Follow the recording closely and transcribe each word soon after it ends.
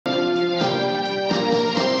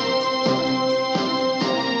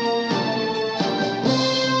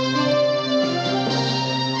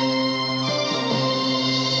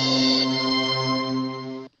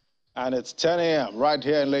And it's 10 a.m. right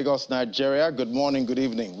here in Lagos, Nigeria. Good morning, good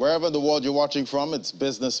evening. Wherever in the world you're watching from, it's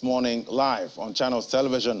Business Morning live on Channels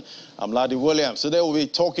Television. I'm Ladi Williams. Today we'll be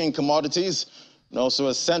talking commodities and also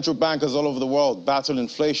as central bankers all over the world battle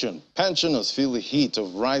inflation. Pensioners feel the heat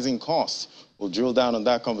of rising costs. We'll drill down on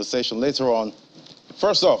that conversation later on.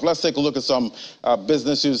 First off, let's take a look at some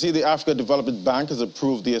business news. See, the Africa Development Bank has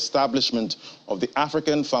approved the establishment of the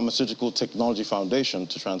African Pharmaceutical Technology Foundation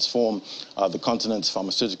to transform the continent's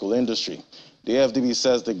pharmaceutical industry. The AFDB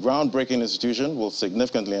says the groundbreaking institution will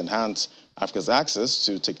significantly enhance Africa's access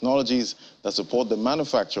to technologies that support the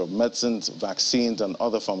manufacture of medicines, vaccines, and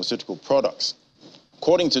other pharmaceutical products.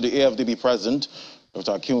 According to the AFDB president,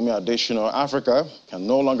 Dr. Akinwumi Adesina, Africa can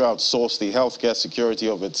no longer outsource the healthcare security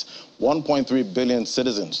of its 1.3 billion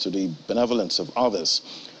citizens to the benevolence of others.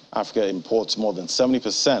 Africa imports more than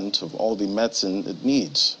 70% of all the medicine it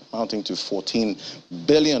needs, amounting to $14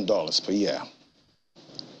 billion per year.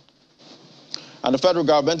 And the federal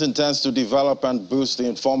government intends to develop and boost the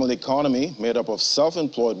informal economy made up of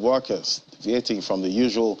self-employed workers, deviating from the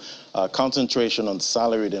usual concentration on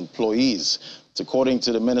salaried employees. It's according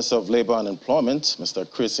to the Minister of Labour and Employment, Mr.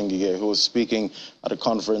 Chris Ngige, who was speaking at a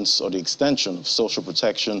conference on the extension of social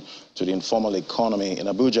protection to the informal economy in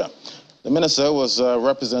Abuja. The minister was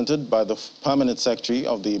represented by the Permanent Secretary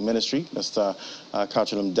of the Ministry, Mr.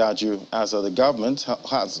 Kachulum Daju, as the government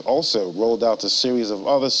has also rolled out a series of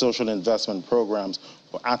other social investment programs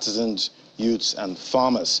for artisans, youths, and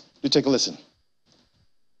farmers. Do take a listen.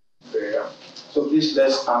 So please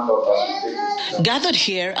let's stand up. Gathered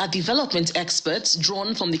here are development experts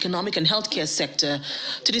drawn from the economic and healthcare sector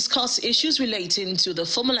to discuss issues relating to the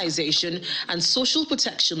formalization and social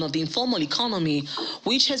protection of the informal economy,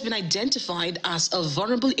 which has been identified as a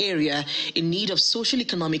vulnerable area in need of social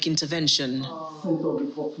economic intervention.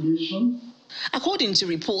 According to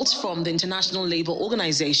reports from the International Labour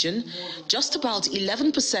Organization, just about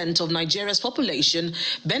 11% of Nigeria's population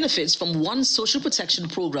benefits from one social protection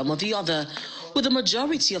program or the other, with the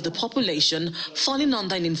majority of the population falling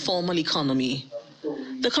under an informal economy.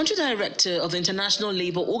 The country director of the International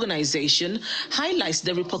Labour Organization highlights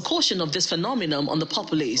the repercussion of this phenomenon on the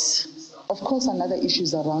populace. Of course, another issue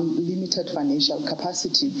is around limited financial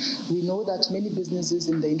capacity. We know that many businesses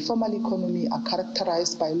in the informal economy are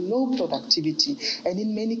characterized by low productivity, and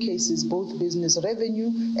in many cases, both business revenue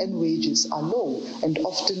and wages are low and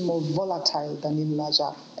often more volatile than in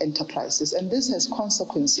larger enterprises. And this has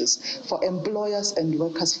consequences for employers and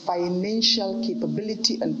workers' financial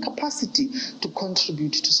capability and capacity to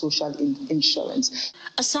contribute to social insurance.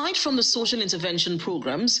 Aside from the social intervention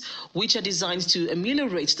programs, which are designed to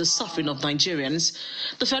ameliorate the suffering of Nigerians,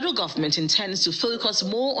 the federal government intends to focus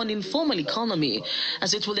more on informal economy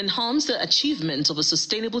as it will enhance the achievement of the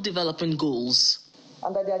Sustainable Development Goals.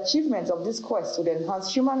 Under the achievement of this quest would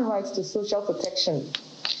enhance human rights to social protection,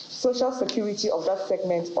 social security of that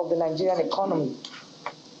segment of the Nigerian economy,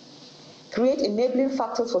 create enabling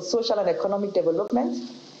factors for social and economic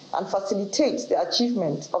development, and facilitate the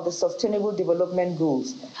achievement of the Sustainable Development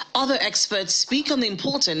Goals. Other experts speak on the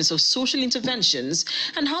importance of social interventions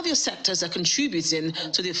and how their sectors are contributing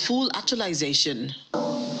to their full actualization.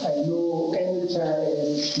 I know any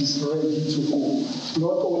child is ready to go,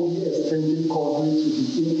 not only extending coverage to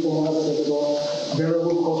the informal sector,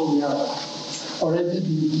 variable cost we have already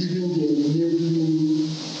been given the enabling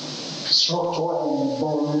structure and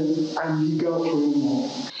environment and legal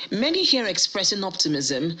framework. Many here expressing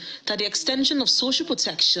optimism that the extension of social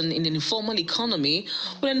protection in the informal economy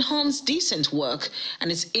will enhance decent work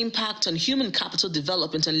and its impact on human capital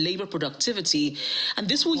development and labor productivity, and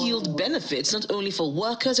this will yield benefits not only for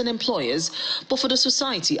workers and employers, but for the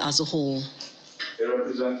society as a whole. A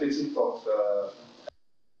representative of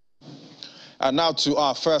And now to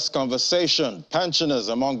our first conversation. Pensioners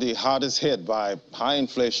among the hardest hit by high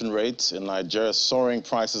inflation rates in Nigeria's soaring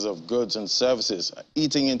prices of goods and services,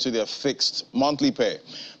 eating into their fixed monthly pay.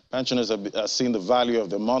 Pensioners have seen the value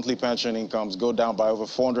of their monthly pension incomes go down by over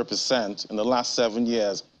 400% in the last 7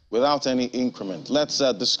 years without any increment. Let's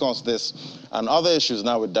discuss this and other issues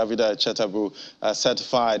now with Davida Chetabu, a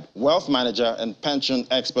certified wealth manager and pension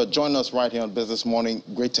expert. Join us right here on Business Morning.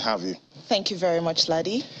 Great to have you. Thank you very much,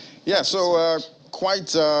 Ladi. Yeah, so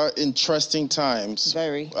quite interesting times.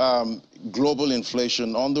 Very. Global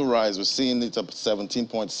inflation on the rise. We're seeing it up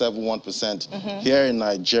 17.71% here in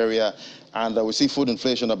Nigeria. And we see food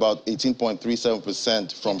inflation about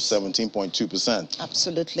 18.37% from 17.2%.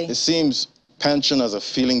 Absolutely. It seems pensioners are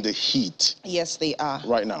feeling the heat. Yes, they are.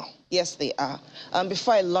 Right now. Yes, they are.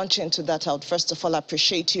 Before I launch into that, I would first of all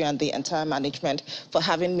appreciate you and the entire management for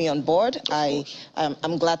having me on board.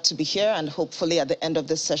 I'm glad to be here, and hopefully at the end of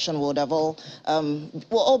this session, we'll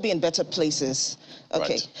all be in better places.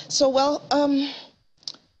 Okay. Right. So, well,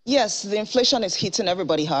 yes, the inflation is hitting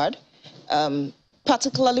everybody hard.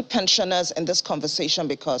 Particularly pensioners in this conversation,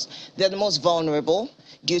 because they're the most vulnerable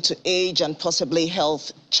due to age and possibly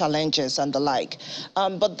health challenges and the like.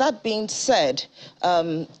 But that being said,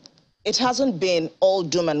 it hasn't been all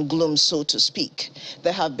doom and gloom, so to speak.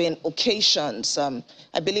 There have been occasions,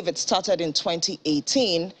 I believe it started in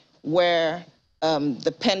 2018, where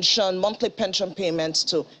the monthly pension payments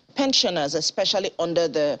to pensioners, especially under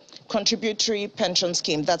the contributory pension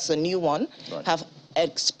scheme, that's the new one, right, have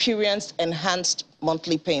experienced enhanced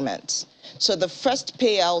monthly payments. So the first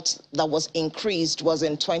payout that was increased was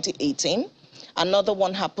in 2018. Another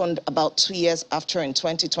one happened about 2 years after in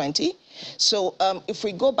 2020. So if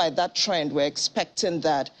we go by that trend, we're expecting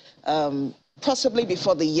that possibly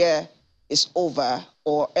before the year is over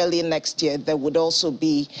or early next year, there would also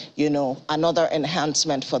be, another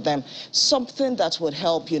enhancement for them. Something that would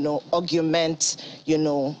help, augment,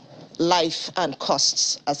 life and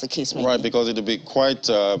costs, as the case may be. Right, because it'll be quite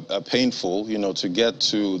painful, to get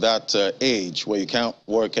to that age where you can't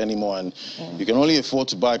work anymore and you can only afford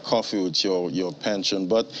to buy coffee with your pension.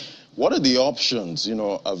 But what are the options,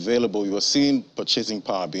 available? You are seeing purchasing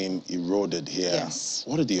power being eroded here. Yes.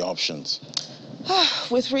 What are the options?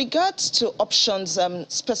 With regards to options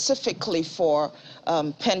specifically for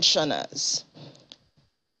pensioners,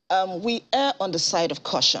 we err on the side of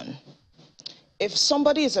caution. If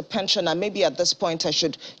somebody is a pensioner, maybe at this point I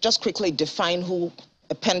should just quickly define who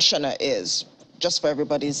a pensioner is, just for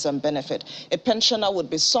everybody's benefit. A pensioner would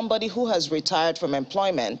be somebody who has retired from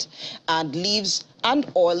employment and leaves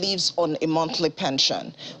on a monthly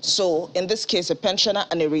pension. So in this case, a pensioner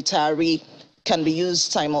and a retiree can be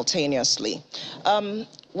used simultaneously.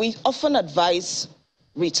 We often advise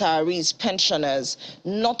retirees, pensioners,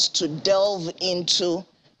 not to delve into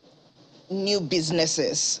new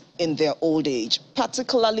businesses in their old age,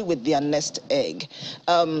 particularly with their nest egg.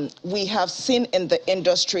 We have seen in the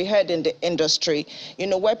industry, heard in the industry,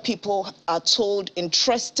 where people are told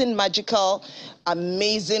interesting, magical,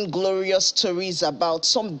 amazing, glorious stories about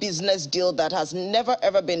some business deal that has never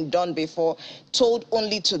ever been done before, told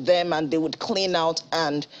only to them, and they would clean out,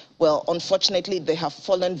 and well, unfortunately, they have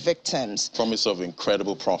fallen victims. Promise of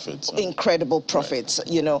incredible profits. Incredible profits,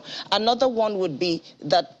 right. Another one would be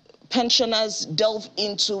that pensioners delve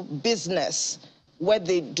into business where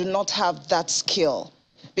they do not have that skill,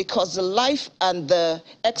 because the life and the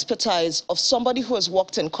expertise of somebody who has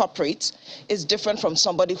worked in corporate is different from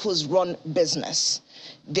somebody who's run business.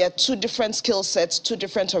 There are two different skill sets, two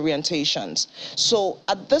different orientations. So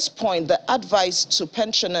at this point, the advice to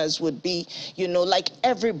pensioners would be, like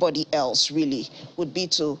everybody else really, would be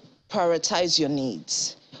to prioritize your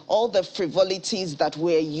needs. All the frivolities that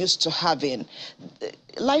we're used to having.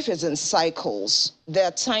 Life is in cycles. There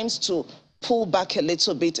are times to pull back a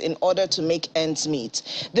little bit in order to make ends meet.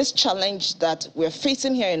 This challenge that we're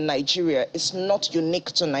facing here in Nigeria is not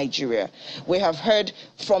unique to Nigeria. We have heard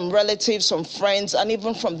from relatives, from friends, and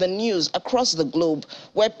even from the news across the globe,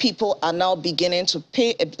 where people are now beginning to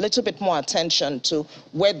pay a little bit more attention to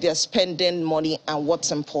where they're spending money and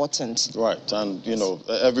what's important. Right, and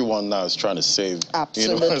everyone now is trying to save,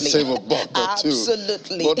 absolutely, save a buck or two.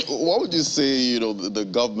 Absolutely. But what would you say, the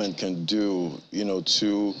government can do,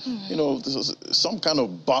 to some kind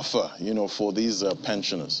of buffer, for these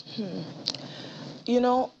pensioners?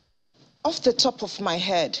 Off the top of my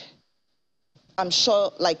head, I'm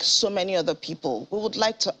sure, like so many other people, we would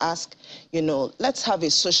like to ask, let's have a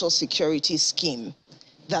social security scheme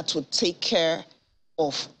that would take care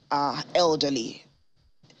of our elderly.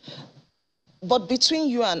 But between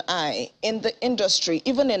you and I, in the industry,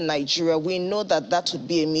 even in Nigeria, we know that would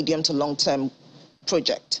be a medium to long-term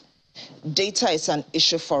project. Data is an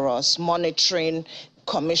issue for us, monitoring,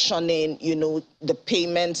 commissioning, the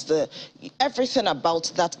payments, everything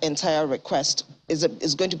about that entire request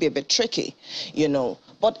is going to be a bit tricky,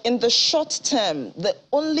 But in the short term, the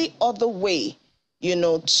only other way,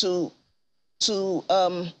 to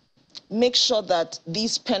make sure that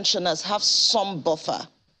these pensioners have some buffer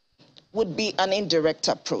would be an indirect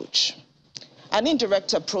approach. An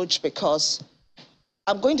indirect approach because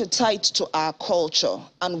I'm going to tie it to our culture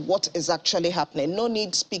and what is actually happening. No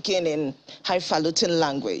need speaking in highfalutin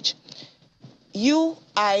language. You,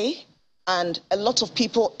 I, and a lot of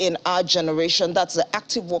people in our generation, that's the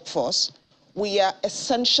active workforce, we are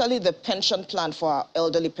essentially the pension plan for our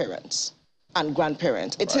elderly parents. and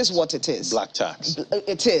grandparents. It is what it is. Black tax.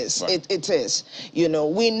 It is. Right. It is. You know,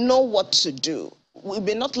 we know what to do. We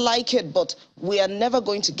may not like it, but we are never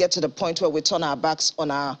going to get to the point where we turn our backs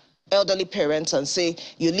on our elderly parents and say,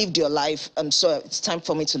 you lived your life, and so it's time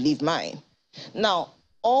for me to live mine. Now,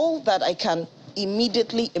 all that I can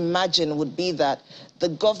immediately imagine would be that the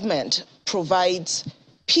government provides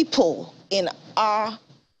people in our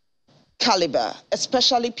caliber,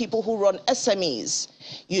 especially people who run SMEs,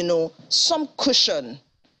 you know, some cushion,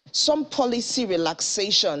 some policy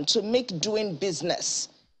relaxation to make doing business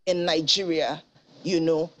in Nigeria, you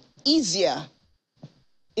know, easier.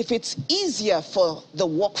 If it's easier for the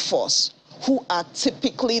workforce, who are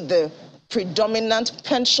typically the predominant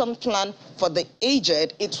pension plan for the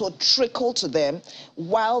aged, it will trickle to them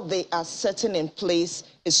while they are setting in place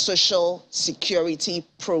a social security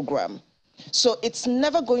program. So it's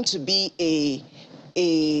never going to be a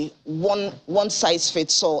one size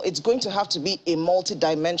fits all. It's going to have to be a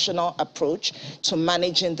multidimensional approach to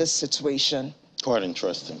managing this situation. Quite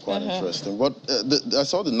interesting, quite interesting. But I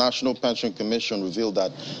saw the National Pension Commission reveal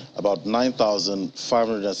that about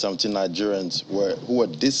 9,517 Nigerians who were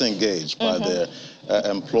disengaged by their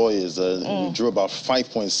employees. We drew about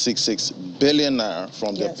 5.66 billion naira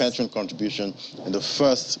from their pension contribution in the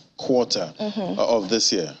first quarter of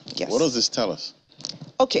this year. Yes. What does this tell us?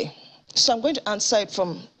 Okay, so I'm going to answer it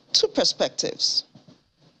from two perspectives.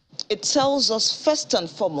 It tells us, first and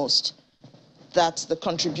foremost, that the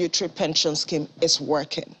contributory pension scheme is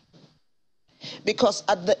working. Because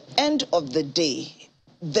at the end of the day,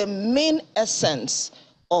 the main essence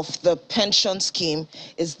of the pension scheme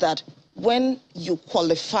is that when you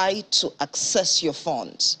qualify to access your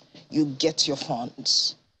funds, you get your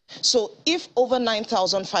funds. So if over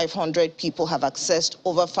 9,500 people have accessed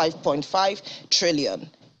over 5.5 trillion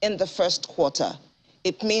in the first quarter,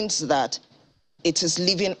 it means that it is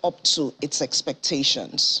living up to its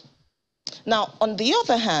expectations. Now, on the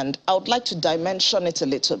other hand, I would like to dimension it a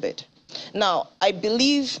little bit. Now, I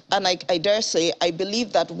believe, and I dare say, I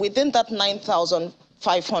believe that within that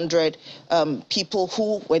 9,500 people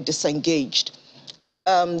who were disengaged,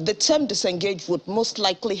 the term disengaged would most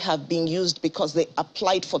likely have been used because they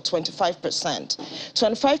applied for 25%.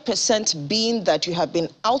 25% being that you have been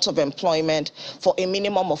out of employment for a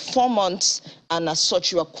minimum of 4 months, and as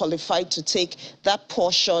such, you are qualified to take that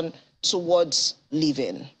portion towards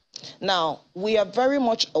leaving. Now, we are very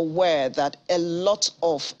much aware that a lot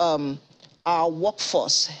of our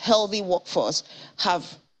workforce, healthy workforce, have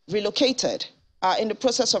relocated, are in the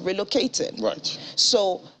process of relocating. Right.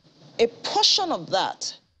 So a portion of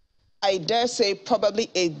that, I dare say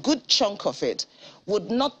probably a good chunk of it,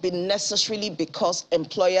 would not be necessarily because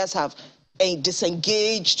employers have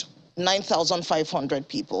disengaged 9,500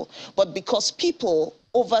 people, but because people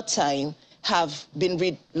over time have been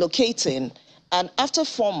relocating, and after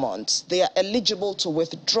 4 months, they are eligible to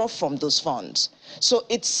withdraw from those funds. So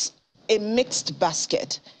it's a mixed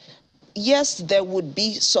basket. Yes, there would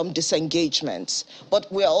be some disengagements, but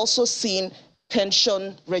we're also seeing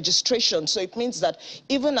pension registration. So it means that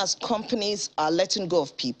even as companies are letting go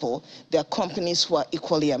of people, there are companies who are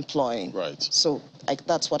equally employing. Right. So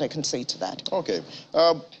that's what I can say to that. Okay.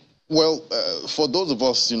 Well, for those of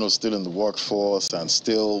us, still in the workforce and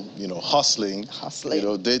still, hustling,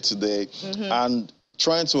 day to day, and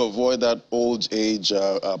trying to avoid that old age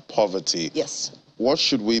poverty. Yes. What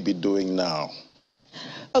should we be doing now?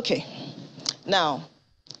 Okay. Now,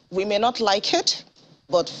 we may not like it,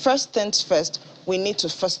 but first things first, we need to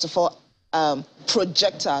first of all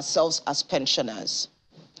project ourselves as pensioners.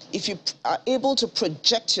 If you are able to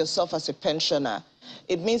project yourself as a pensioner,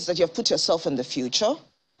 it means that you've put yourself in the future,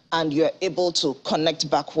 and you're able to connect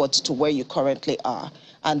backwards to where you currently are,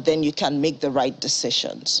 and then you can make the right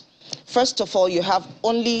decisions. First of all, you have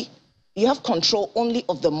control only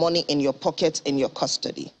of the money in your pocket, in your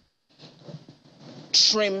custody.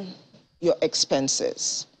 Trim your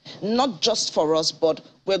expenses. Not just for us, but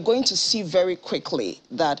we're going to see very quickly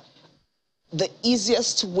that the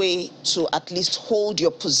easiest way to at least hold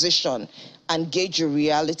your position and gauge your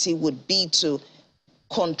reality would be to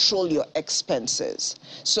control your expenses.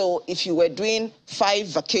 So if you were doing 5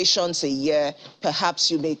 vacations a year,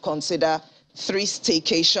 perhaps you may consider 3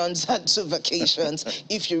 staycations and 2 vacations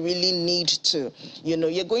if you really need to.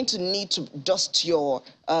 You're going to need to dust your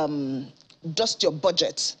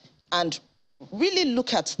budget and really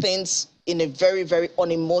look at things in a very, very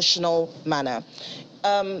unemotional manner.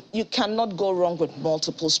 You cannot go wrong with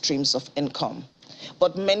multiple streams of income.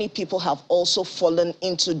 But many people have also fallen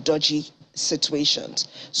into dodgy situations.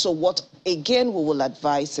 So what, again, we will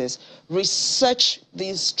advise is research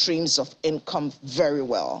these streams of income very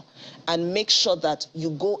well and make sure that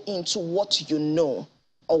you go into what you know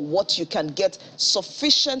or what you can get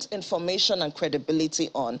sufficient information and credibility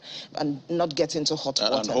on, and not get into hot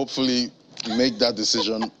water. And hopefully make that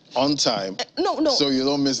decision on time. No. So you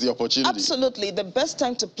don't miss the opportunity. Absolutely. The best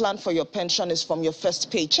time to plan for your pension is from your first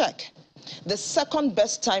paycheck. The second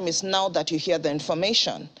best time is now that you hear the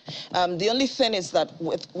information. The only thing is that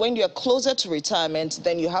when you're closer to retirement,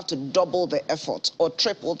 then you have to double the effort or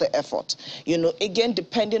triple the effort. You know, again,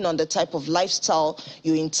 depending on the type of lifestyle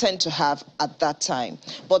you intend to have at that time.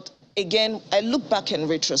 But again, I look back in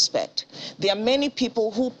retrospect. There are many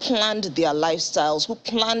people who planned their lifestyles, who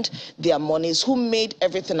planned their monies, who made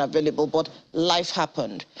everything available, but life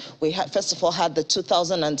happened. We had, first of all, had the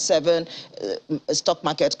 2007 stock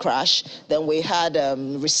market crash. Then we had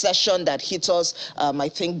recession that hit us, I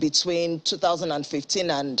think, between 2015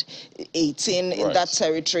 and 18 in that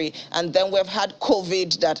territory. And then we've had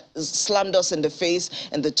COVID that slammed us in the face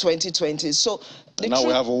in the 2020s. So now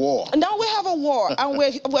we have a war. Now we have a war, and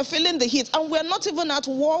we're feeling the heat, and we're not even at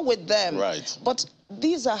war with them. Right. But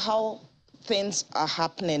these are how things are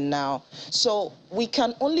happening now. So we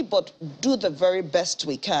can only but do the very best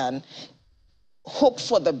we can, hope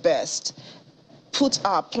for the best, put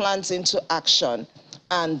our plans into action,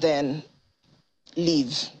 and then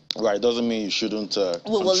leave. Right, doesn't mean you shouldn't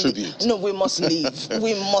contribute. No, we must leave.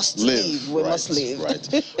 We must leave. We must leave.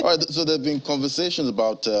 Right. All right, so there have been conversations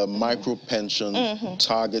about micro-pension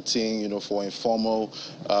targeting, you know, for informal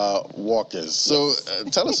workers. So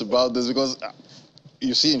tell us about this, because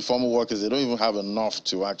you see informal workers, they don't even have enough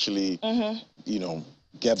to actually, you know,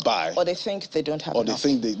 get by. Or they think they don't have enough. Or they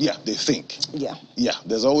think they think. Yeah. Yeah,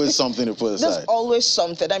 there's always something to put aside. There's always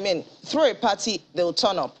something. I mean, throw a party, they'll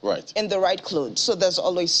turn up. Right. In the right clothes. So there's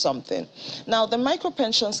always something. Now, the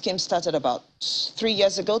micro-pension scheme started about 3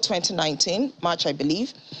 years ago, 2019, March, I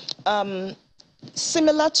believe.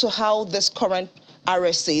 Similar to how this current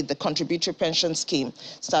RSA, the contributory pension scheme,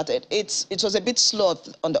 started. It was a bit slow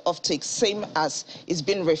on the offtake, same as it's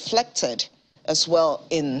been reflected as well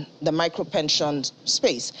in the micro-pension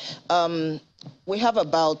space. We have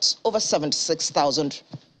about over 76,000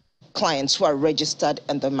 clients who are registered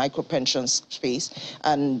in the micro-pension space,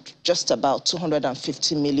 and just about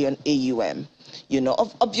 250 million AUM. You know,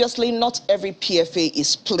 obviously not every PFA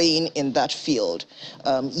is playing in that field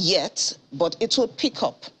yet, but it will pick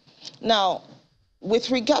up. Now,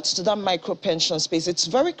 with regards to that micro-pension space, it's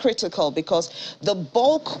very critical because the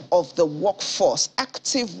bulk of the workforce,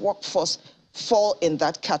 active workforce, fall in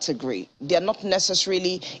that category. They are not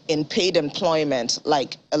necessarily in paid employment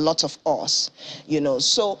like a lot of us, you know.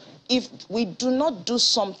 So if we do not do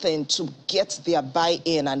something to get their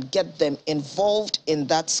buy-in and get them involved in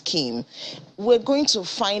that scheme, we're going to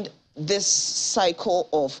find this cycle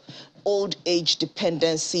of old age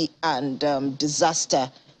dependency and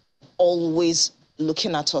disaster always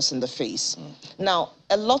looking at us in the face. Now,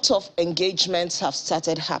 a lot of engagements have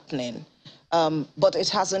started happening, but it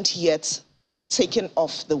hasn't yet taken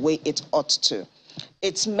off the way it ought to.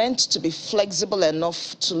 It's meant to be flexible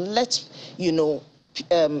enough to let, you know,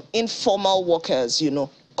 informal workers, you know,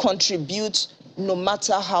 contribute no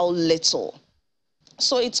matter how little.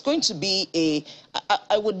 So it's going to be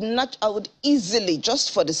I would easily,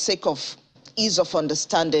 just for the sake of ease of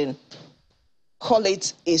understanding, call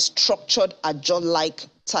it a structured adjunct-like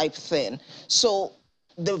type thing. So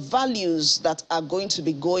the values that are going to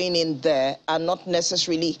be going in there are not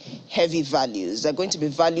necessarily heavy values. They're going to be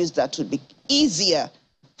values that would be easier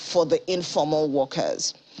for the informal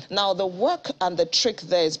workers. Now, the work and the trick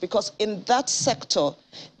there is because in that sector,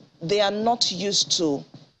 they are not used to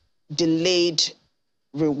delayed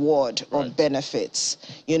reward or benefits,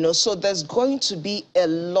 you know, so there's going to be a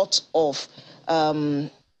lot of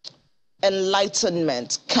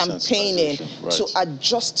enlightenment, campaigning to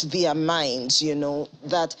adjust their minds, you know,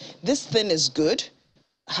 that this thing is good.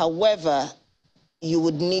 However, you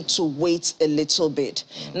would need to wait a little bit.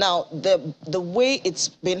 Now, the way it's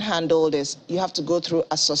been handled is you have to go through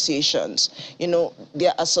associations. You know, there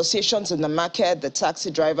are associations in the market, the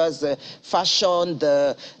taxi drivers, the fashion,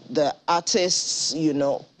 the artists, you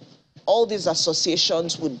know. All these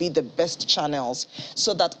associations would be the best channels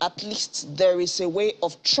so that at least there is a way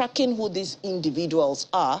of tracking who these individuals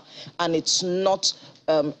are, and it's not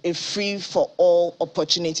a free-for-all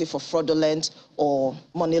opportunity for fraudulent or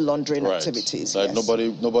money laundering activities. Like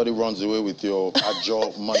nobody runs away with your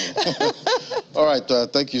ajo money. All right,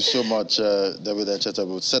 thank you so much, David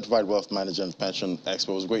Echetabu, Certified Wealth Manager and Pension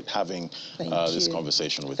Expert. It was great having this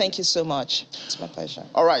conversation with you. Thank you so much. It's my pleasure.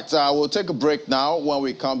 All right, we'll take a break now. When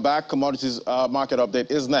we come back, Commodities Market Update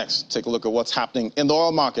is next. Take a look at what's happening in the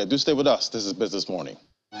oil market. Do stay with us. This is Business Morning.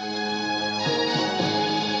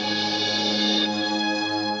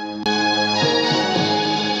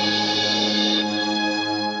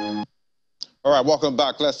 All right, welcome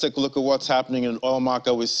back. Let's take a look at what's happening in the oil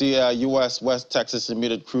market. We see U.S. West Texas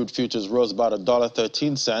Intermediate crude futures rose about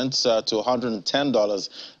 $1.13 to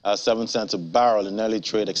 $110.07 a barrel in early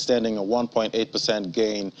trade, extending a 1.8%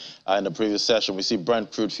 gain in the previous session. We see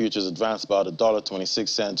Brent crude futures advanced about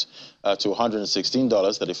 $1.26 to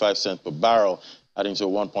 $116.35 per barrel, adding to a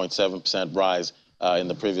 1.7% rise in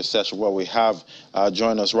the previous session. Where we have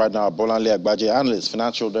join us right now, Bolanle Agbaje, analyst,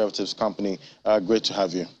 financial derivatives company. Great to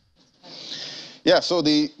have you. Yeah, so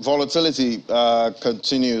the volatility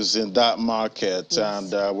continues in that market,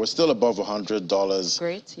 and we're still above $100.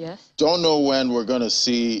 Great, yes. Don't know when we're going to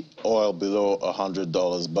see oil below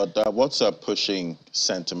 $100, but what's pushing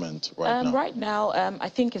sentiment right now? Right now, I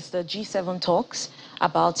think it's the G7 talks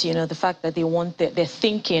about, the fact that they're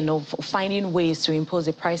thinking of finding ways to impose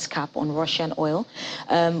a price cap on Russian oil.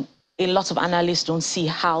 A lot of analysts don't see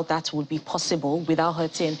how that would be possible without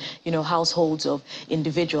hurting, households of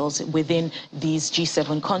individuals within these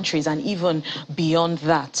G7 countries and even beyond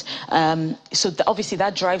that. Obviously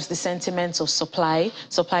that drives the sentiments of supply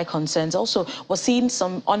concerns. Also, we're seeing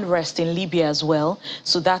some unrest in Libya as well.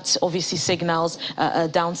 So that obviously signals a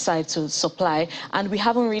downside to supply. And we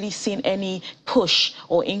haven't really seen any push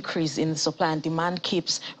or increase in the supply, and demand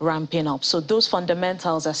keeps ramping up. So those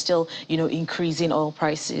fundamentals are still, increasing oil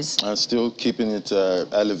prices. Still keeping it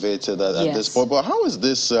elevated at this point. But how is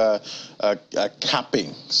this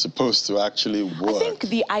capping supposed to actually work? I think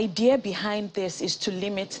the idea behind this is to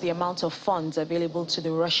limit the amount of funds available to the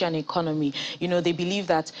Russian economy. They believe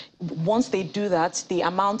that once they do that, the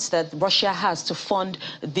amounts that Russia has to fund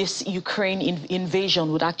this Ukraine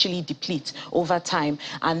invasion would actually deplete over time.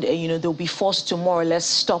 And, they'll be forced to more or less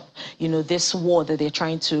stop, this war that they're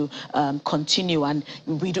trying to continue. And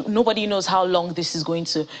nobody knows how long this is going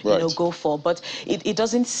to, go for. But it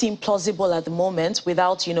doesn't seem plausible at the moment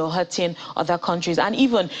without, hurting other countries. And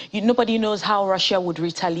even nobody knows how Russia would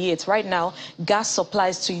retaliate. Right now, gas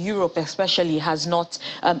supplies to Europe especially has not,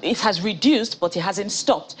 it has reduced, but it hasn't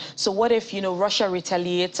stopped. So what if, Russia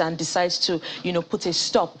retaliates and decides to, put a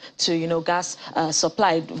stop to, gas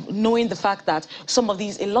supply, knowing the fact that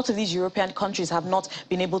a lot of these European countries have not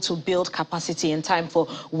been able to build capacity in time for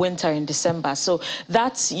winter in December. So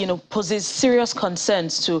that, poses serious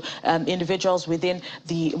concerns to individuals within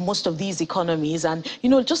most of these economies and,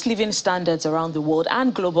 just living standards around the world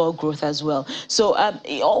and global growth as well. So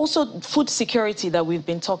also food security that we've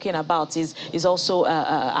been talking about is also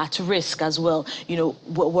at risk as well.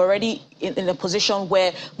 We're already in a position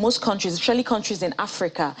where most countries, especially countries in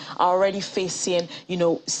Africa, are already facing,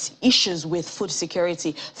 issues with food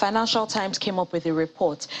security. Financial Times came up with a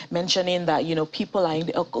report mentioning that, people are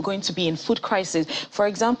going to be in food crisis. For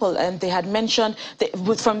example, they had mentioned,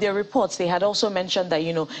 from their reports, they had also mentioned that,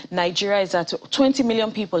 Nigeria is at 20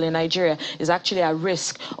 million people in Nigeria is actually at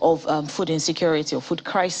risk of food insecurity or food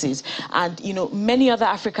crisis. And, many other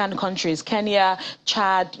African countries, Kenya,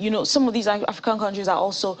 Chad, some of these African countries are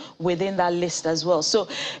also within that list as well. So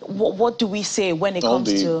what do we say when it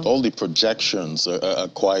comes to... All the projections are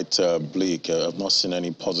quite bleak. I've not seen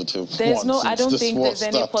any positive ones. I don't think there's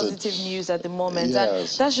any positive news at the moment.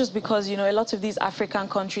 Yes. And that's just because, a lot of these African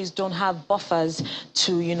countries don't have buffers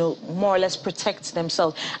to, more or less protect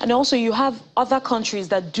themselves. And also you have other countries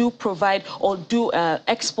that do provide or do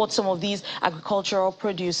export some of these agricultural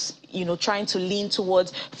produce, trying to lean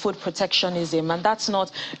towards food protectionism. And that's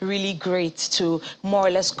not really great to more or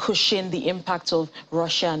less cushion the impact of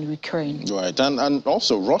Russia and Ukraine. Right. And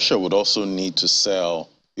also Russia would also need to sell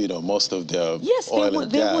most of their oil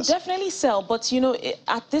and gas. They would definitely sell. But,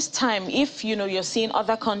 at this time, if, you're seeing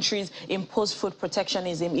other countries impose food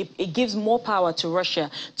protectionism, it gives more power to Russia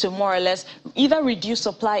to more or less either reduce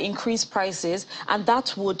supply, increase prices, and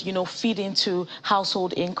that would, feed into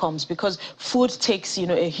household incomes because food takes,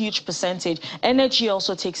 a huge percentage. Energy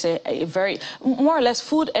also takes a very, more or less,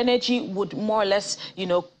 food, energy would more or less,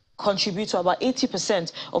 contribute to about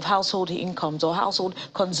 80% of household incomes or household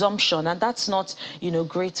consumption, and that's not,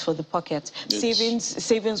 great for the pocket.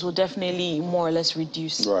 Savings will definitely more or less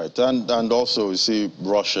reduce. Right, and also we see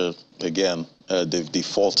Russia again. They've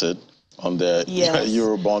defaulted. on their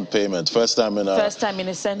Eurobond payment. First time in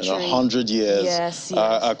a century. In 100 years. Yes.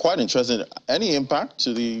 Quite interesting. Any impact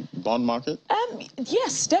to the bond market?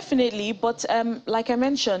 Yes, definitely. But like I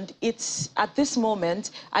mentioned, it's at this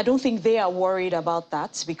moment, I don't think they are worried about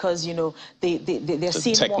that because, you know, they're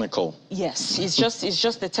seeing technical. More, yes, it's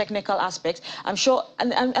just the technical aspects. I'm sure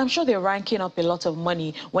they're ranking up a lot of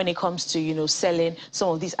money when it comes to, you know, selling some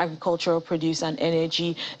of these agricultural produce and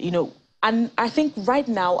energy, you know. And I think right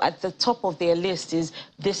now at the top of their list is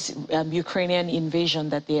this Ukrainian invasion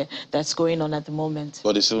that's going on at the moment.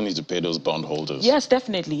 But they still need to pay those bondholders. Yes,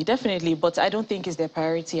 definitely. But I don't think it's their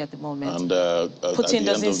priority at the moment. And Putin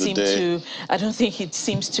doesn't seem to. I don't think he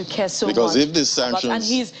seems to care so much. Because if the sanctions,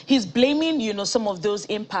 and he's blaming, you know, some of those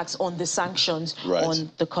impacts on the sanctions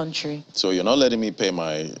on the country. So you're not letting me pay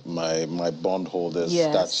my bondholders.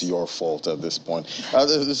 Yes. That's your fault at this point.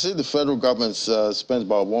 They say the federal government spends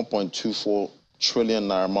about 1.24 trillion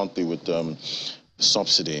naira monthly with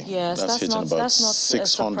subsidy. Yes, that's hitting about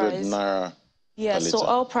 600 naira. Yeah, so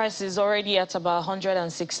oil price is already at about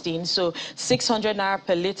 116. So 600 naira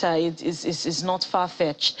per liter is not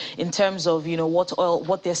far-fetched in terms of, you know,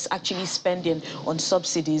 what they're actually spending on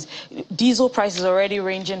subsidies. Diesel price is already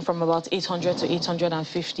ranging from about 800 to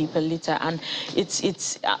 850 per liter, and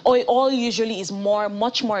oil usually is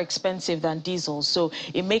much more expensive than diesel. So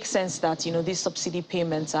it makes sense that, you know, these subsidy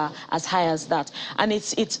payments are as high as that. And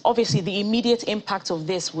it's obviously the immediate impact of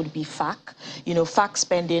this would be FAC. You know, FAC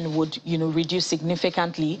spending would, you know, reduce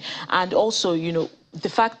significantly, and also, you know, the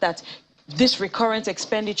fact that this recurrent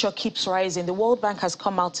expenditure keeps rising. The World Bank has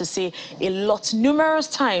come out to say numerous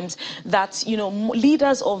times that, you know,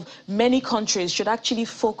 leaders of many countries should actually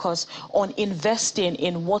focus on investing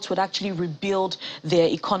in what would actually rebuild their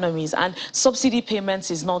economies. And subsidy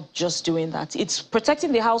payments is not just doing that. It's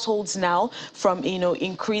protecting the households now from, you know,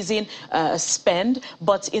 increasing spend,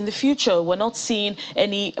 but in the future, we're not seeing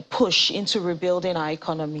any push into rebuilding our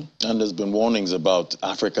economy. And there's been warnings about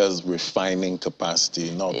Africa's refining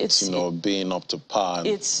capacity, not, you know, being up to par.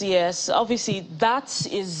 Yes, obviously that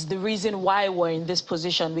is the reason why we're in this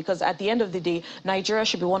position, because at the end of the day, Nigeria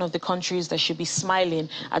should be one of the countries that should be smiling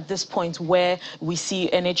at this point where we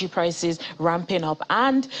see energy prices ramping up,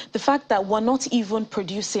 and the fact that we're not even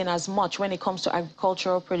producing as much when it comes to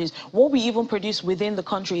agricultural produce. What we even produce within the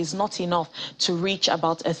country is not enough to reach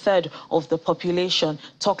about 1/3 of the population,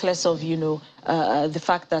 talk less of, you know, the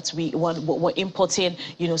fact that we're importing,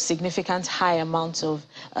 you know, significant high amounts of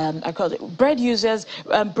bread users.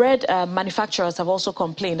 Bread manufacturers have also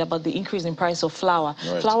complained about the increase in price of flour.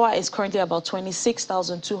 Right. Flour is currently about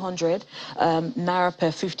 26,200 naira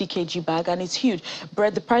per 50 kg bag, and it's huge.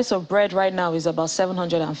 The price of bread right now is about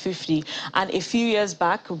 750, and a few years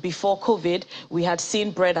back, before COVID, we had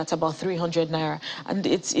seen bread at about 300 naira, and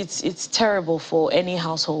it's terrible for any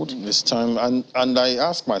household. This time, and I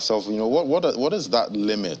ask myself, you know, what is that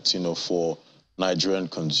limit, you know, for Nigerian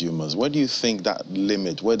consumers? Where do you think that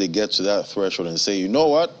limit, where they get to that threshold and say, you know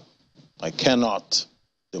what, I cannot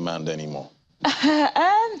demand anymore?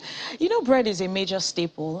 You know, bread is a major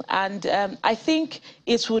staple, and I think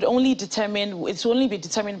it would only be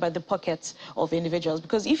determined by the pockets of individuals,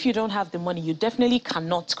 because if you don't have the money, you definitely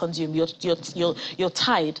cannot consume. You're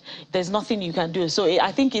tied. There's nothing you can do. So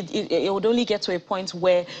I think it would only get to a point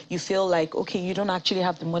where you feel like, okay, you don't actually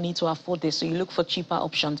have the money to afford this, so you look for cheaper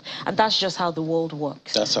options, and that's just how the world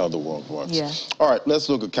works. That's how the world works. Yeah. All right, let's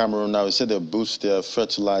look at Cameroon now. You said they boost their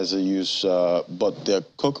fertilizer use, but their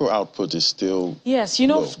cocoa output is still yes, you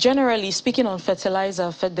know, low. Generally speaking on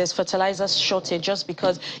fertilizer, there's fertilizer shortage just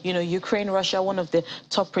because, you know, Ukraine, Russia, one of the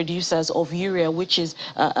top producers of urea, which is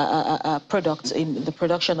a product in the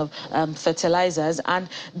production of fertilizers, and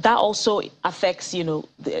that also affects, you know,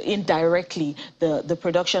 indirectly the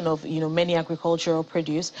production of, you know, many agricultural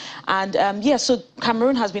produce. And yeah, so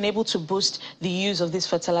Cameroon has been able to boost the use of these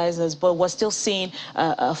fertilizers, but we're still seeing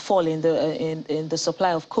a fall in the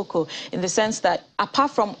supply of cocoa, in the sense that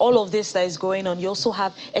apart from all of this that is going on, you also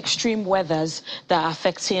have extreme weathers that are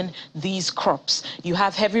affecting these crops. You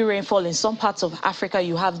have heavy rainfall in some parts of Africa,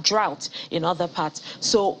 you have drought in other parts.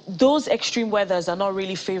 So those extreme weathers are not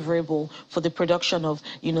really favorable for the production of,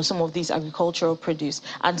 you know, some of these agricultural produce.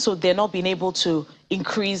 And so they're not being able to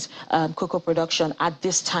increase cocoa production at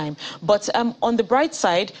this time. But on the bright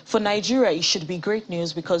side, for Nigeria, it should be great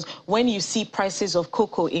news, because when you see prices of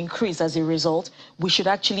cocoa increase as a result, we should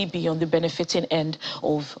actually be on the benefiting end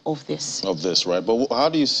of this. Of this, right? But how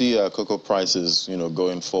do you see cocoa prices, you know,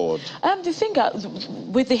 going forward? The thing,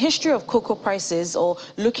 with the history of cocoa prices, or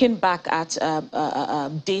looking back at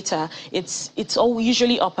data, it's all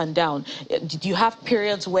usually up and down. You have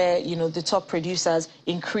periods where, you know, the top producers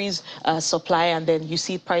increase supply, and then then you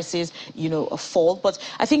see prices, fall. But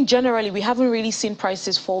I think generally we haven't really seen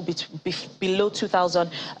prices fall below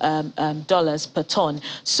 $2,000 per ton.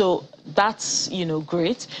 So that's,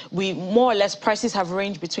 great. We more or less prices have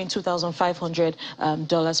ranged between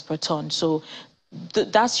 $2,500 per ton. So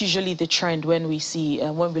that's usually the trend when we see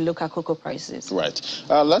when we look at cocoa prices. Right.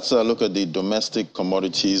 Let's look at the domestic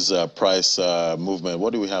commodities price movement.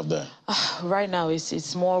 What do we have there? Right now,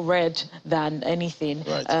 it's more red than anything.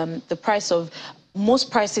 Right. The price of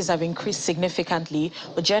most prices have increased significantly,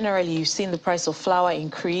 but generally you've seen the price of flour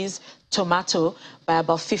increase, tomato by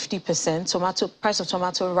about 50%. Price of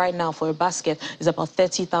tomato right now for a basket is about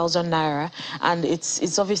 30,000 naira, and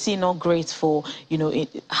it's obviously not great for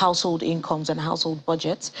household incomes and household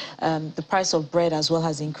budgets. The price of bread as well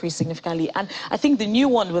has increased significantly, and I think the new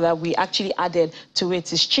one that we actually added to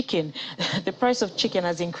it is chicken. The price of chicken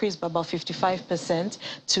has increased by about 55%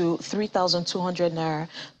 to 3,200 naira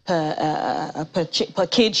per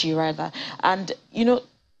kg rather, and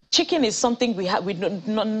chicken is something we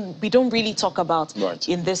don't really talk about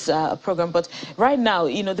in this program, but right now,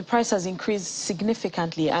 the price has increased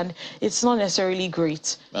significantly, and it's not necessarily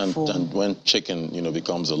great. And when chicken,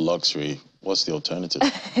 becomes a luxury, what's the alternative?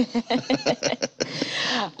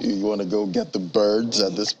 You want to go get the birds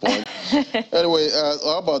at this point? Anyway,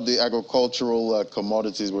 how about the agricultural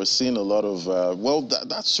commodities? We're seeing a lot of,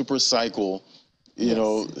 that super cycle,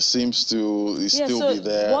 seems to still be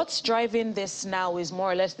there. What's driving this now is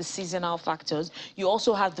more or less the seasonal factors. You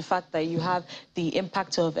also have the fact that you have the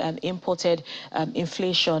impact of imported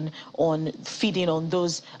inflation on feeding on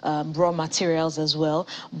those raw materials as well.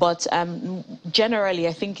 But generally,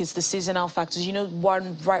 I think it's the seasonal factors.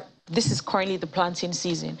 This is currently the planting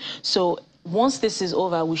season. So once this is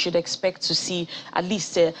over, we should expect to see at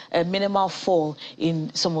least a minimal fall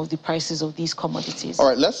in some of the prices of these commodities. All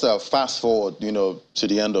right, let's fast forward, to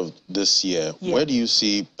the end of this year. Yeah. Where do you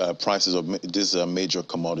see prices of these major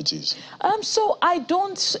commodities? So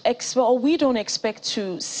we don't expect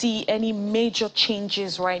to see any major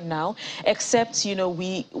changes right now, except,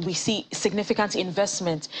 we see significant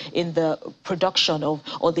investment in the production or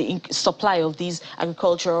the supply of these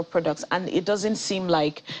agricultural products, and it doesn't seem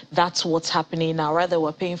like that's what's happening now. Rather,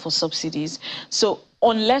 we're paying for subsidies. So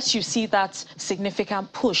unless you see that significant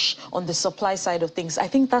push on the supply side of things, I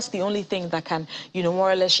think that's the only thing that can, more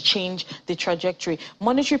or less change the trajectory.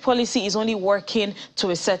 Monetary policy is only working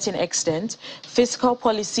to a certain extent. Fiscal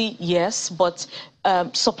policy, yes, but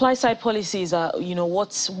supply side policies are,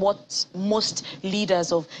 what most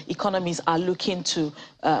leaders of economies are looking to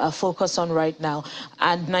focus on right now.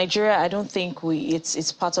 And Nigeria, I don't think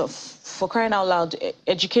it's part of, for crying out loud,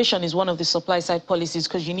 education is one of the supply side policies,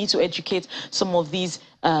 because you need to educate some of these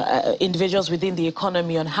individuals within the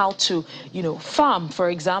economy on how to, farm,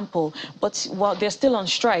 for example. But they're still on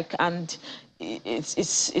strike, and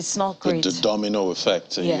it's not great. The domino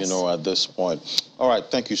effect, yes. At this point. All right,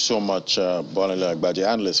 thank you so much, Bonale Agbaje,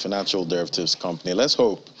 analyst, financial derivatives company. Let's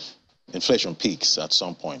hope inflation peaks at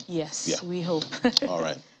some point. Yes, yeah. We hope. All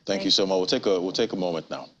right, thank you so much. We'll take a moment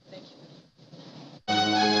now. Thank you.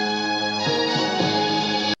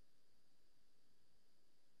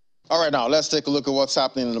 All right, now let's take a look at what's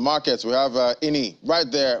happening in the markets. We have Ini right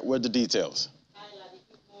there with the details.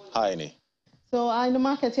 Hi, Ini. So in the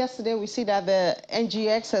market yesterday, we see that the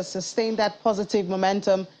NGX has sustained that positive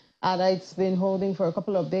momentum, and it's been holding for a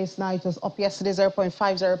couple of days now. It was up yesterday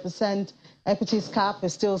 0.50%. Equities cap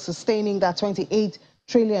is still sustaining that 28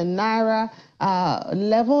 trillion naira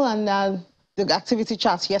level, and the activity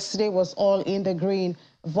chart yesterday was all in the green.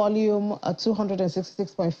 Volume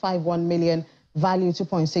 266.51 million, value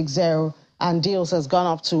 2.60, and deals has gone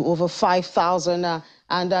up to over 5,000.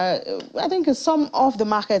 And I think some of the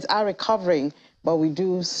markets are recovering, but we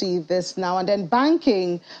do see this now. And then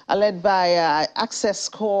banking, led by Access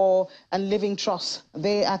Core and Living Trust,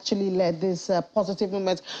 they actually led this positive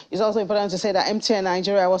movement. It's also important to say that MTN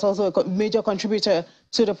Nigeria was also a major contributor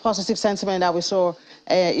to the positive sentiment that we saw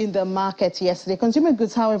in the market yesterday. Consumer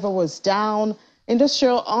goods, however, was down.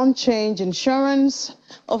 Industrial unchanged. Insurance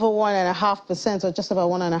over 1.5%, or just about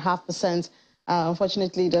 1.5%.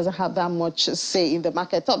 Unfortunately, it doesn't have that much say in the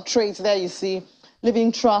market. Top trades there, you see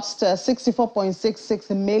Living Trust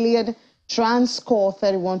 64.66 million, Transcore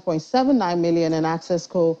 31.79 million, and Access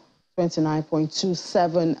Co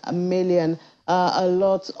 29.27 million. A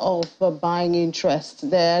lot of buying interest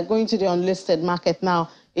there. Going to the unlisted market now,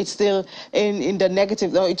 it's still in the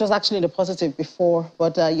negative. No, it was actually in the positive before,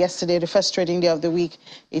 but yesterday, the first trading day of the week,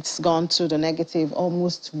 it's gone to the negative,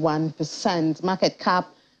 almost 1%. Market cap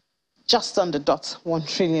just on the dot, 1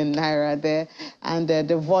 trillion naira there, and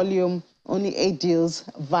the volume, only 8 deals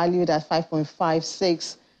valued at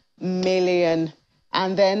 5.56 million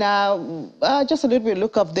And then just a little bit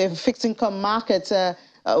look of the fixed income market.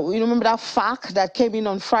 You remember that FAC that came in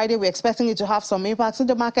on Friday? We're expecting it to have some impacts in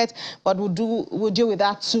the market, but we'll deal with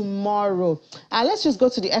that tomorrow. Let's just go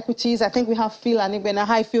to the equities. I think we have Phil Anigbena.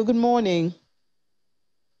 Hi, Phil. Good morning.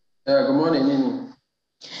 Good morning, Nini.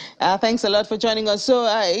 Thanks a lot for joining us. So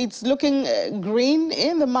it's looking green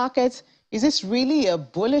in the market. Is this really a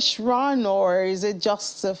bullish run, or is it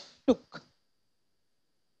just a fluke?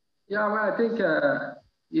 Yeah, well, I think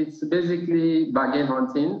it's basically bargain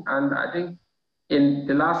hunting. And I think in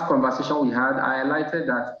the last conversation we had, I highlighted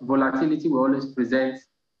that volatility will always present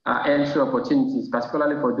entry opportunities,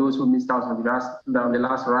 particularly for those who missed out on the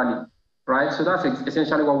last rally, right? So that's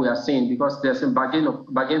essentially what we are seeing, because there's a bargain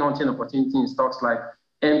hunting opportunity in stocks like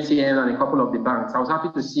MTN and a couple of the banks. I was happy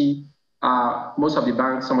to see most of the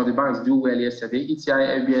banks, some of the banks do well yesterday.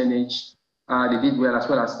 ETI, FBNH, they did well, as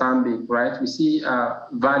well as Stanbic, right? We see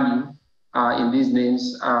value in these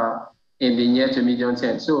names in the near to medium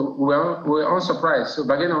term. So we're unsurprised. So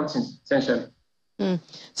bargain hunting, essentially.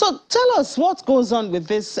 So tell us what goes on with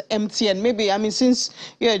this MTN. Maybe, I mean, since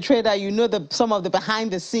you're a trader, you know some of the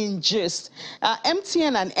behind-the-scenes gist.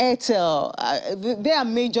 MTN and Airtel, they are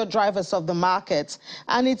major drivers of the market.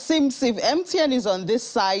 And it seems if MTN is on this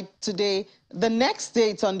side today, the next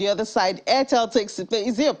day it's on the other side. Airtel takes it.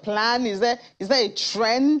 Is there a plan? Is there a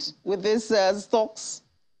trend with these stocks?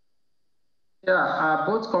 Yeah,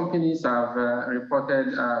 both companies have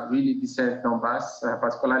reported really decent numbers,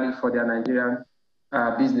 particularly for their Nigerian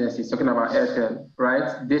businesses, talking about Airtel,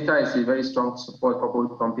 right? Data is a very strong support for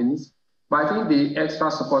both companies. But I think the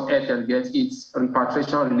extra support Airtel gets is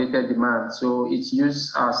repatriation-related demand. So it's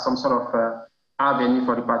used as some sort of avenue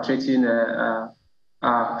for repatriating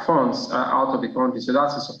funds out of the country. So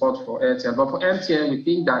that's the support for Airtel. But for MTN, we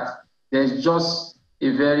think that there's just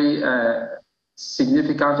a very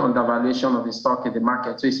significant undervaluation of the stock in the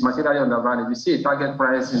market. So it's materially undervalued. We see a target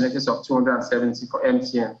price in excess of 270 for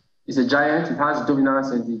MTN. It's a giant. It has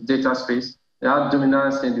dominance in the data space. It has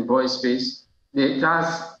dominance in the voice space. It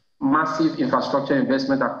has massive infrastructure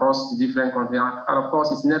investment across the different countries. And of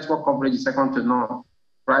course, its network coverage is second to none,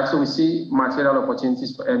 right? So we see material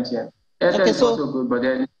opportunities for MTN. Airtel is also good, but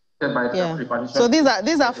then so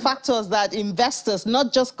these are factors that investors,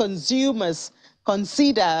 not just consumers,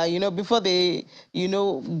 consider, before they,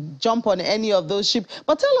 jump on any of those ships.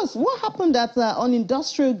 But tell us, what happened on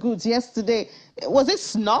industrial goods yesterday? Was it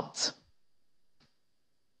snubbed?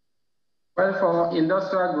 Well, for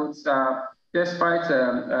industrial goods, despite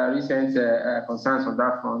recent concerns on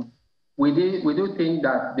that front, we do think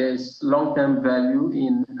that there's long-term value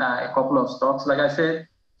in a couple of stocks. Like I said,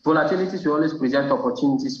 volatilities will always present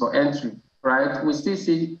opportunities for entry, right? We still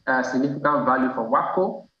see significant value for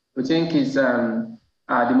WAPCO. We think it's the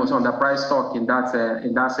most underpriced stock in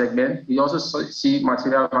that segment. We also see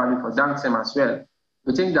material value for Dansem as well.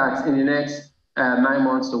 We think that in the next 9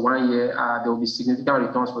 months to 1 year, there will be significant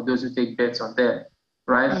returns for those who take bets on them,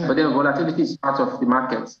 right? But then volatility is part of the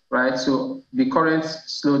market, right? So the current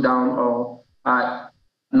slowdown or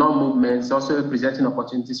non-movement is also presenting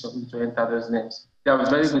opportunities for people to enter those names. They are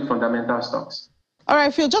very good fundamental stocks. All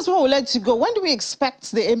right, Phil, just before we let you go, when do we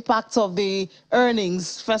expect the impact of the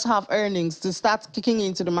earnings, first half earnings, to start kicking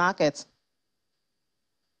into the market?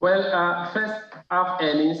 Well, first half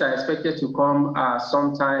earnings are expected to come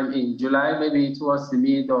sometime in July, maybe towards the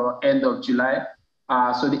mid or end of July.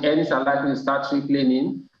 So the earnings are likely to start trickling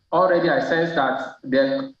in. Already, I sense that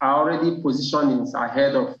there are already positionings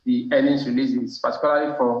ahead of the earnings releases,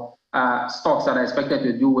 particularly for stocks that are expected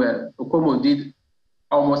to do well. Okomo did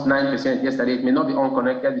almost 9% yesterday. It may not be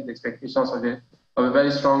unconnected with expectations of a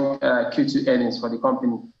very strong Q2 earnings for the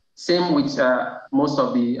company. Same with most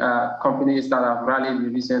of the companies that have rallied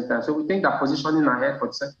in recent times. So we think that positioning ahead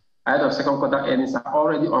of second quarter earnings are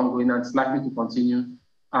already ongoing and it's likely to continue in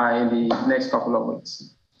the next couple of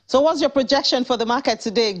weeks. So what's your projection for the market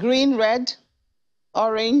today? Green, red,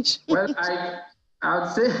 orange? Well,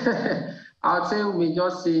 I would say we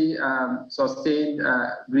just see sustained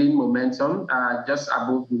green momentum just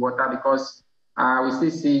above the water, because we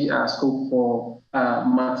still see scope for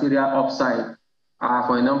material upside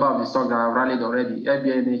for a number of the stocks that have rallied already,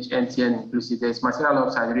 FBNH, MTN inclusive. There's material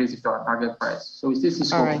upside relative to our target price. So we still see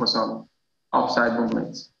scope for some upside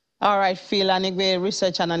movements. All right, Phil Anigbe,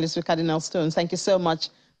 research analyst with Cardinal Stones. Thank you so much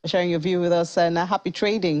for sharing your view with us, and happy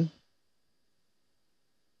trading.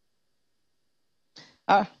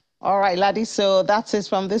 All right, Laddie, so that's it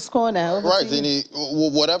from this corner. Over right, Zini,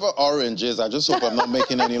 whatever orange is, I just hope I'm not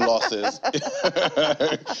making any losses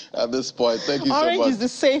at this point. Thank you so much. Orange is the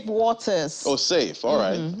safe waters. Oh, safe. All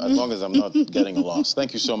right. As long as I'm not getting a loss.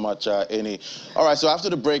 Thank you so much, Amy. All right, so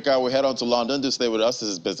after the break, we head on to London. To stay with us. This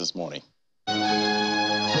is Business Morning.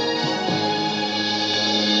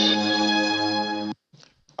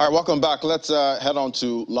 All right, welcome back. Let's head on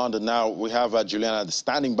to London now. We have Juliana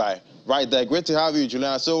standing by right there. Great to have you,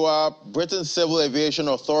 Juliana. So Britain's Civil Aviation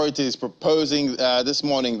Authority is proposing this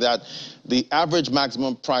morning that the average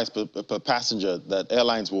maximum price per passenger that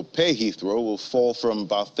airlines will pay Heathrow will fall from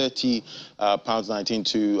about £30.19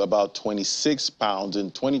 to about £26 in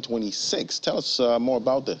 2026. Tell us more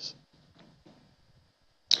about this.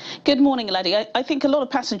 Good morning, Laddie. I think a lot of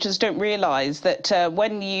passengers don't realise that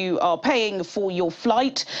when you are paying for your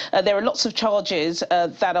flight, there are lots of charges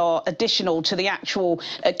that are additional to the actual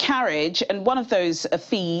carriage, and one of those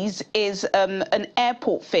fees is an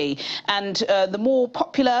airport fee. And the more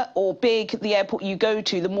popular or big the airport you go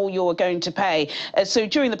to, the more you're going to pay. So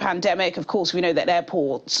during the pandemic, of course, we know that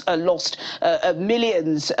airports lost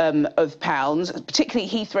millions of pounds. Particularly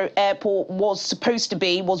Heathrow Airport was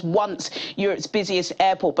once Europe's busiest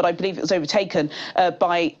airport, but I believe it was overtaken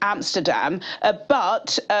by Amsterdam.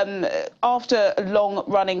 But after a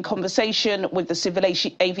long-running conversation with the Civil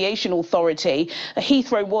Aviation Authority,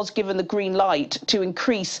 Heathrow was given the green light to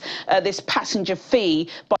increase this passenger fee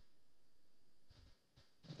by...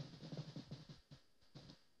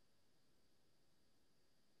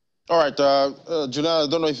 All right, Juliana, I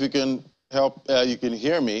don't know if you can help. You can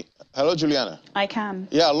hear me. Hello, Juliana. I can.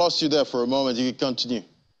 Yeah, I lost you there for a moment. You can continue.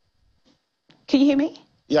 Can you hear me?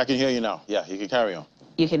 Yeah, I can hear you now. Yeah, you can carry on.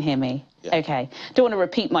 You can hear me? Yeah. Okay. Don't want to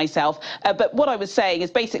repeat myself, but what I was saying is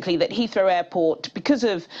basically that Heathrow Airport, because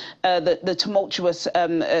of the tumultuous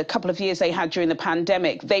couple of years they had during the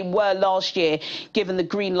pandemic, they were last year given the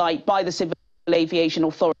green light by the Civil Aviation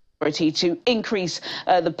Authority to increase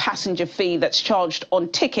the passenger fee that's charged on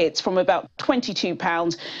tickets from about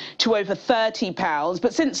 £22 to over £30.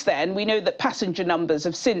 But since then, we know that passenger numbers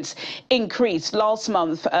have since increased. Last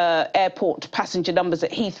month, airport passenger numbers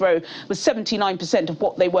at Heathrow was 79% of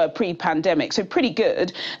what they were pre-pandemic, so pretty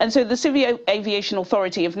good. And so the Civil Aviation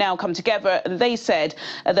Authority have now come together and they said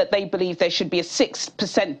that they believe there should be a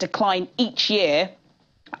 6% decline each year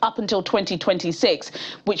up until 2026,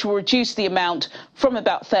 which will reduce the amount from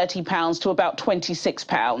about £30 to about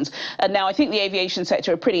 £26. And now I think the aviation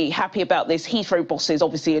sector are pretty happy about this. Heathrow bosses,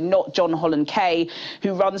 obviously, and not John Holland Kay,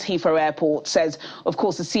 who runs Heathrow Airport, says, of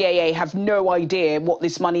course, the CAA have no idea what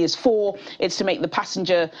this money is for. It's to make the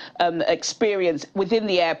passenger experience within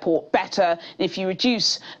the airport better. If you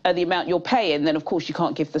reduce the amount you're paying, then, of course, you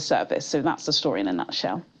can't give the service. So that's the story in a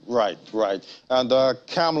nutshell. Right, right. And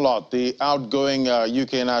Camelot, the outgoing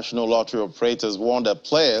UK National Lottery operators, warned that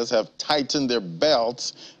players have tightened their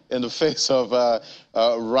belts in the face of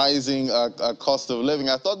rising cost of living.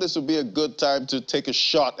 I thought this would be a good time to take a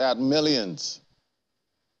shot at millions.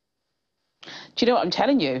 Do you know what I'm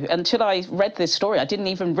telling you? Until I read this story, I didn't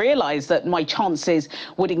even realise that my chances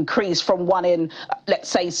would increase from 1 in, let's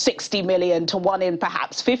say, 60 million to 1 in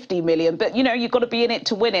perhaps 50 million. But, you know, you've got to be in it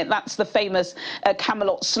to win it. That's the famous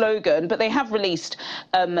Camelot slogan. But they have released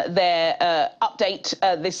their update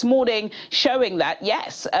this morning showing that,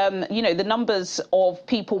 yes, you know, the numbers of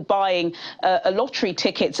people buying lottery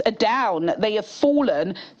tickets are down. They have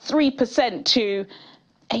fallen 3% to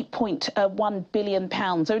 £8.1 billion,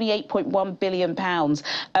 only £8.1 billion.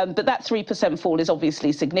 But that 3% fall is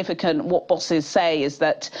obviously significant. What bosses say is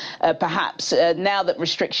that perhaps now that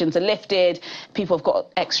restrictions are lifted, people have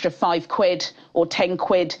got extra £5 or 10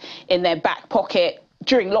 quid in their back pocket.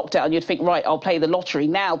 During lockdown, you'd think, right, I'll play the lottery.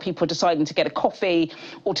 Now people are deciding to get a coffee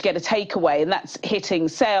or to get a takeaway, and that's hitting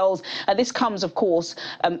sales. And this comes, of course,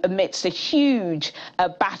 amidst a huge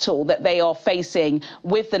battle that they are facing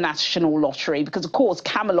with the National Lottery, because, of course,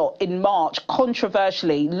 Camelot in March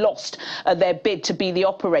controversially lost their bid to be the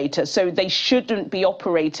operator. So they shouldn't be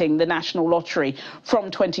operating the National Lottery from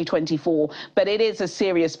 2024. But it is a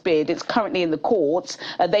serious bid. It's currently in the courts.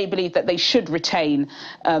 They believe that they should retain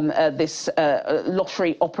this lottery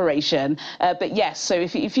operation. But yes, so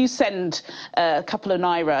if you send a couple of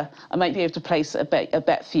naira, I might be able to place a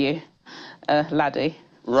bet for you, Laddie.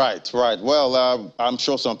 Right, right. Well, I'm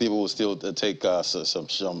sure some people will still take some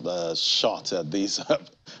shots at these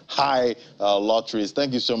high lotteries.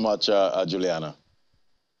 Thank you so much, Juliana.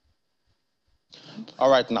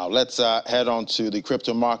 All right, now let's head on to the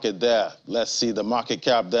crypto market there. Let's see the market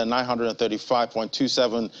cap there,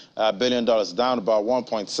 $935.27 billion, down about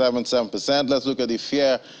 1.77%. Let's look at the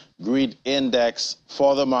Fear Greed Index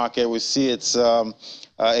for the market. We see it's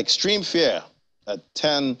Extreme fear at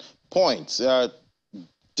 10 points.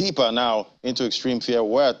 Deeper now into extreme fear.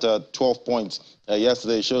 We're at 12 points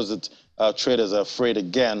yesterday. It shows that traders are afraid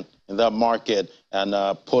again in that market and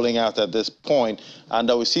pulling out at this point. And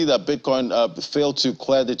we see that Bitcoin failed to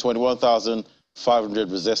clear the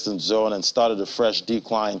 21,500 resistance zone and started a fresh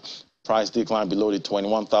decline, price decline below the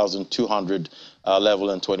 21,200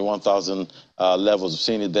 level and 21,000 levels. We've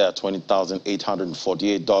seen it there,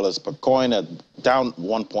 $20,848 per coin, at down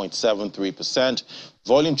 1.73%.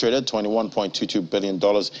 Volume traded $21.22 billion.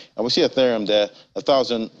 And we see Ethereum there,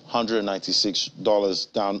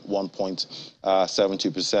 $1,196, down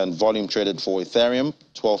 1.72%. Volume traded for Ethereum,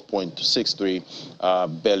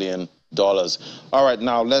 $12.63 billion. All right,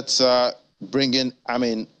 now let's bring in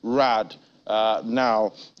Amin Rad.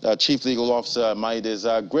 Now, Chief Legal Officer, Maides.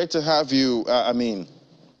 Great to have you, Amin.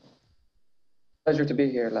 Pleasure to be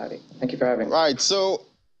here, Laddie. Thank you for having me. Right, so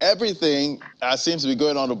everything seems to be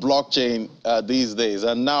going on the blockchain these days,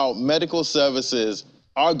 and now medical services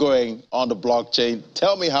are going on the blockchain.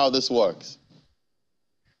 Tell me how this works.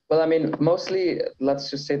 Well, I mean, mostly, let's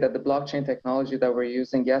just say that the blockchain technology that we're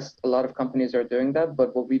using, yes, a lot of companies are doing that,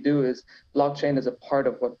 but what we do is blockchain is a part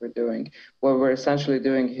of what we're doing. What we're essentially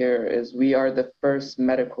doing here is we are the first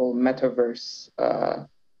medical metaverse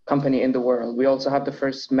company in the world. We also have the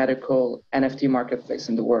first medical NFT marketplace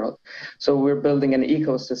in the world. So we're building an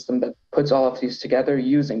ecosystem that puts all of these together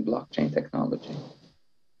using blockchain technology.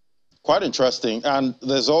 Quite interesting. And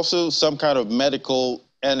there's also some kind of medical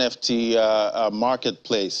NFT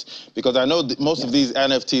marketplace, because I know most of these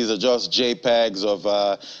NFTs are just JPEGs of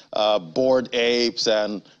bored apes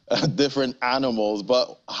and different animals.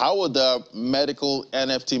 But how would the medical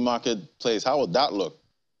NFT marketplace, how would that look?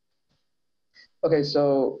 Okay,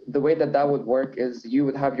 so the way that that would work is you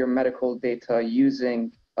would have your medical data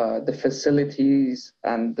using the facilities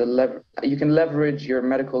and you can leverage your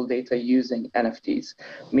medical data using NFTs,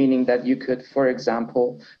 meaning that you could, for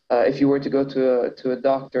example, if you were to go to a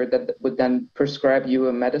doctor that would then prescribe you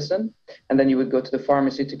a medicine, and then you would go to the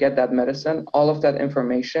pharmacy to get that medicine, all of that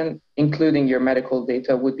information, including your medical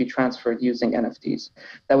data, would be transferred using NFTs.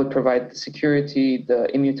 That would provide the security, the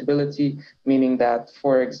immutability, meaning that,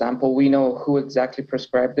 for example, we know who exactly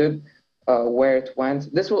prescribed it, where it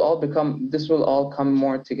went. This will all come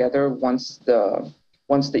more together once the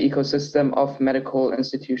ecosystem of medical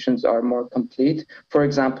institutions are more complete. For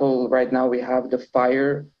example, right now we have the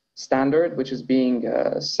FHIR standard, which is being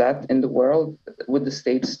set in the world with the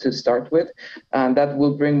states to start with, and that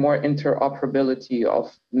will bring more interoperability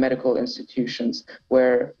of medical institutions,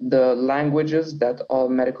 where the languages that all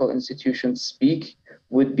medical institutions speak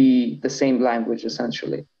would be the same language,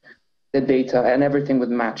 essentially. The data and everything would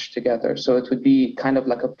match together. So it would be kind of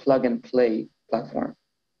like a plug and play platform.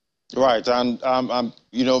 Right. And,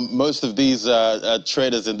 you know, most of these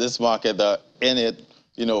traders in this market are in it,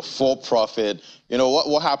 you know, for profit. You know,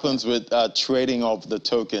 what happens with trading of the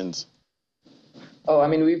tokens? Oh, I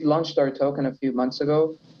mean, we've launched our token a few months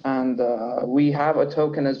ago, and we have a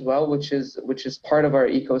token as well, which is part of our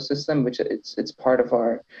ecosystem, which it's part of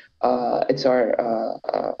our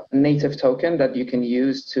native token that you can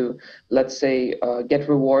use to, let's say, get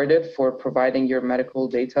rewarded for providing your medical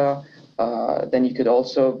data. Then you could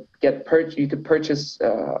also purchase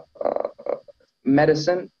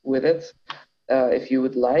medicine with it. If you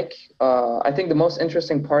would like. I think the most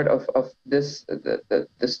interesting part of this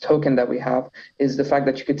token that we have is the fact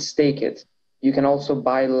that you could stake it. You can also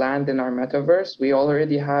buy land in our metaverse. We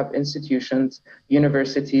already have institutions,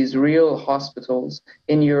 universities, real hospitals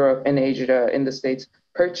in Europe, in Asia, in the States,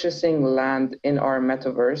 purchasing land in our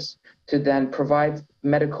metaverse to then provide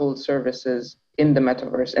medical services in the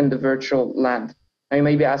metaverse, in the virtual land. Now you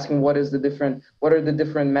may be asking, what are the different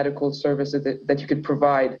medical services that you could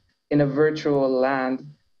provide in a virtual land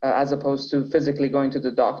as opposed to physically going to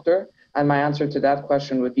the doctor? And my answer to that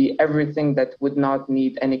question would be everything that would not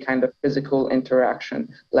need any kind of physical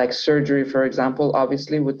interaction, like surgery, for example.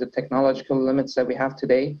 Obviously, with the technological limits that we have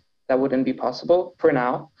today, that wouldn't be possible for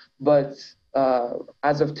now. But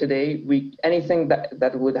as of today, anything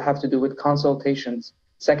that would have to do with consultations,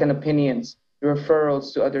 second opinions,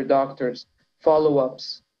 referrals to other doctors,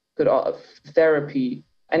 follow-ups, therapy,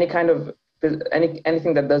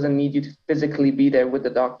 anything that doesn't need you to physically be there with the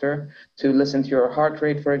doctor to listen to your heart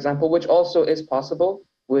rate, for example, which also is possible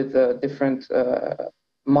with different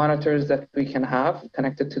monitors that we can have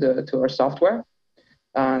connected to our software.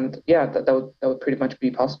 And yeah, that would pretty much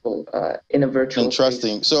be possible in a virtual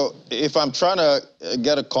Interesting. space. So if I'm trying to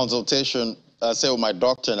get a consultation, say with my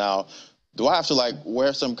doctor now, do I have to like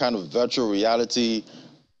wear some kind of virtual reality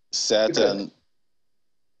set? And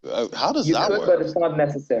How does you that could, work? but it's not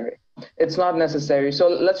necessary. It's not necessary. So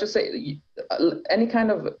let's just say any kind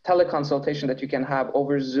of teleconsultation that you can have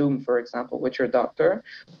over Zoom, for example, with your doctor.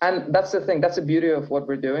 And that's the thing. That's the beauty of what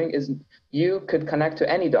we're doing is you could connect to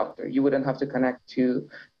any doctor. You wouldn't have to connect to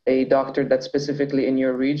a doctor that's specifically in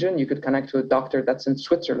your region. You could connect to a doctor that's in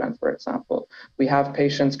Switzerland, for example. We have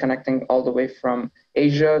patients connecting all the way from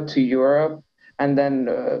Asia to Europe, and then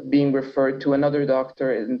being referred to another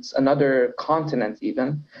doctor in another continent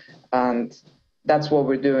even. And that's what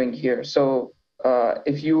we're doing here. So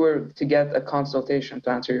if you were to get a consultation, to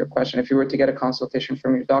answer your question, if you were to get a consultation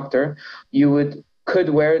from your doctor, you could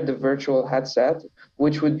wear the virtual headset,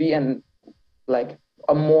 which would be a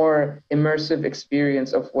more immersive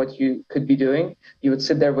experience of what you could be doing. You would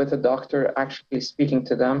sit there with a doctor actually speaking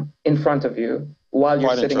to them in front of you while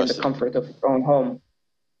you're sitting in the comfort of your own home.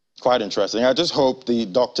 Quite interesting. I just hope the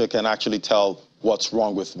doctor can actually tell what's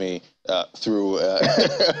wrong with me through.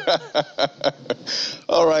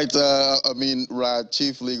 All right, Amin Rad,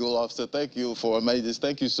 Chief Legal Officer, thank you for this.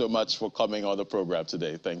 Thank you so much for coming on the program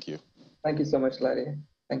today. Thank you. Thank you so much, Ladi.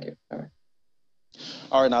 Thank you. All right.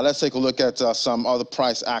 All right, now let's take a look at some other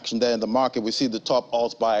price action there in the market. We see the top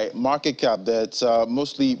alts by market cap that's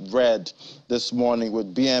mostly red this morning,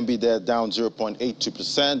 with BNB there down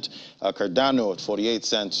 0.82%, Cardano at 48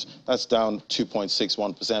 cents, that's down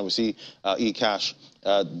 2.61%. We see eCash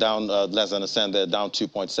down less than a cent there, down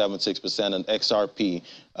 2.76%, and XRP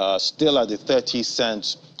still at the 30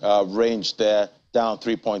 cents range there, down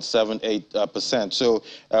 3.78%. So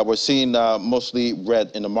we're seeing mostly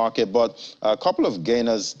red in the market, but a couple of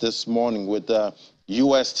gainers this morning with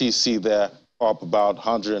USTC there up about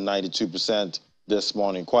 192% this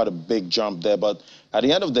morning. Quite a big jump there, but at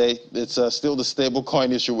the end of the day, it's still the stable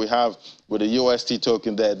coin issue we have with the UST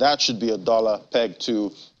token there. That should be a dollar pegged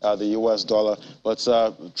to the US dollar, but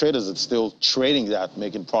traders are still trading that,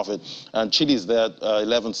 making profit. And Chile's there at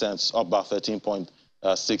 11 cents, up about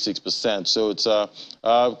 13.66%. So it's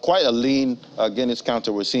quite a lean Guinness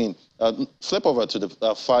counter we're seeing. Flip over to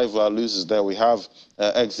the 5 losers there. We have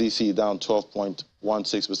XDC down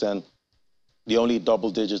 12.16%. The only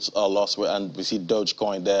double digits loss, and we see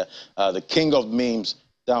Dogecoin there, the king of memes,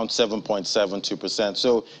 down 7.72%.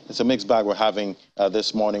 So it's a mixed bag we're having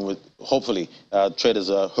this morning. With hopefully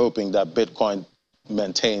traders are hoping that Bitcoin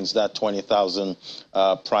maintains that 20,000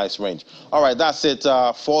 price range. All right, that's it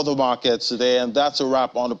for the markets today, and that's a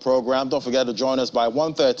wrap on the program. Don't forget to join us by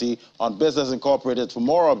 1:30 on Business Incorporated for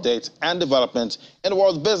more updates and developments in the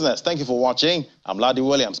world of business. Thank you for watching. I'm Ladi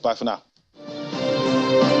Williams. Bye for now.